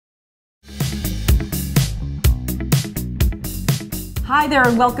Hi there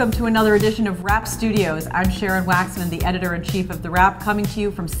and welcome to another edition of Wrap Studios. I'm Sharon Waxman, the editor-in-chief of The Wrap, coming to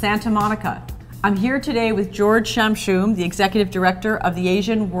you from Santa Monica. I'm here today with Georges Chamchoum, the executive director of the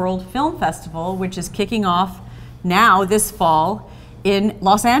Asian World Film Festival, which is kicking off now this fall in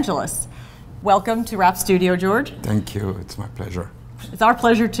Los Angeles. Welcome to Wrap Studio, George. Thank you, it's my pleasure. It's our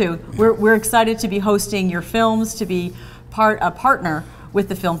pleasure too. We're excited to be hosting your films, to be a partner with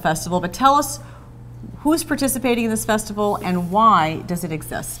the film festival, but tell us who's participating in this festival and why does it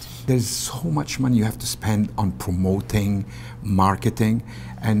exist? There's so much money you have to spend on promoting, marketing,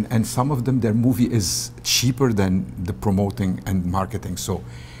 and some of them, their movie is cheaper than the promoting and marketing. So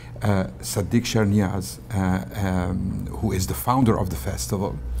Sadiq Sharniaz, who is the founder of the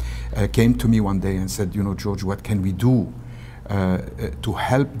festival, came to me one day and said, you know, George, what can we do to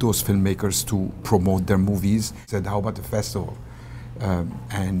help those filmmakers to promote their movies? He said, how about the festival?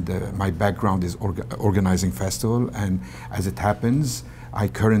 My background is organizing festival, and as it happens, I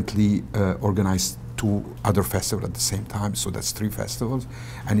currently organize 2 other festivals at the same time, so that's 3 festivals.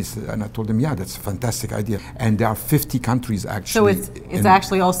 And I told him, yeah, that's a fantastic idea. And there are 50 countries actually. So it's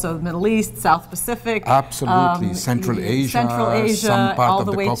actually also Middle East, South Pacific. Absolutely, Central Asia, some part all of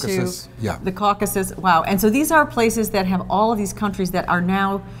the way Caucasus. To the Caucasus. Wow, and so these are places that have all of these countries that are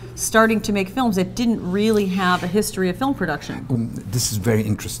now starting to make films that didn't really have a history of film production. This is very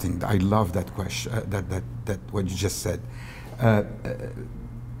interesting. I love that question, that what you just said.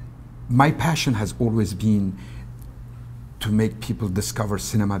 My passion has always been to make people discover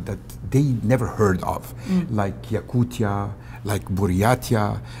cinema that they never heard of, like Yakutia, like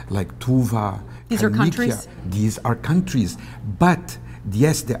Buryatia, like Tuva. These are countries? These are countries, but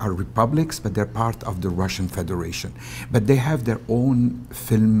yes, they are republics, but they're part of the Russian Federation. But they have their own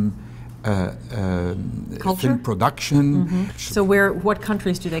film film production. So what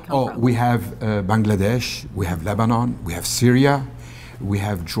countries do they come from? We have Bangladesh, we have Lebanon, we have Syria, we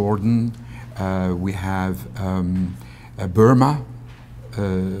have Jordan, we have Burma,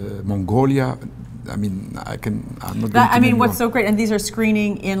 Mongolia. I mean, what's so great, and these are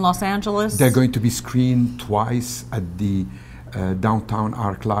screening in Los Angeles? They're going to be screened twice at the Downtown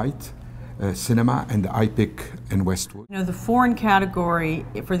ArcLight Cinema and the IPIC in Westwood. You know, the foreign category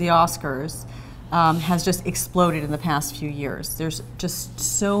for the Oscars has just exploded in the past few years. There's just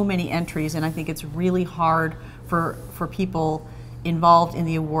so many entries, and I think it's really hard for people involved in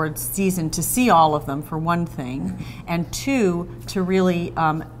the awards season to see all of them, for one thing, and 2, to really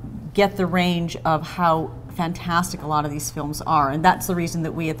get the range of how fantastic a lot of these films are. And that's the reason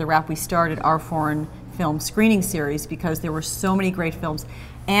that we at The Wrap, we started our foreign film screening series, because there were so many great films,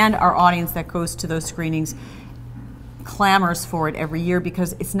 and our audience that goes to those screenings clamors for it every year,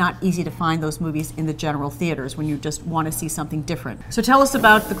 because it's not easy to find those movies in the general theaters when you just want to see something different. So tell us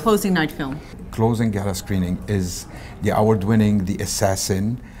about the closing night film. Closing gala screening is the award-winning The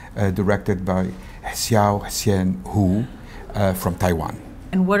Assassin, directed by Xiao Hsien Hu from Taiwan.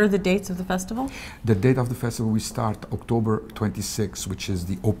 And what are the dates of the festival? The date of the festival, we start October 26th, which is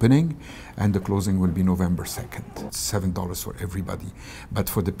the opening, and the closing will be November 2nd. It's $7 for everybody. But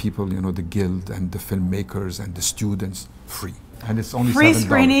for the people, you know, the guild and the filmmakers and the students, free. And it's only free $7.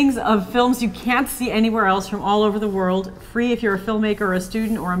 Screenings of films you can't see anywhere else from all over the world. Free if you're a filmmaker or a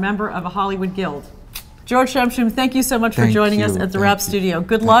student or a member of a Hollywood guild. Georges Chamchoum, thank you so much for joining us at the Wrap Studio.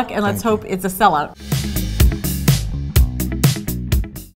 Good luck, and let's hope it's a sellout.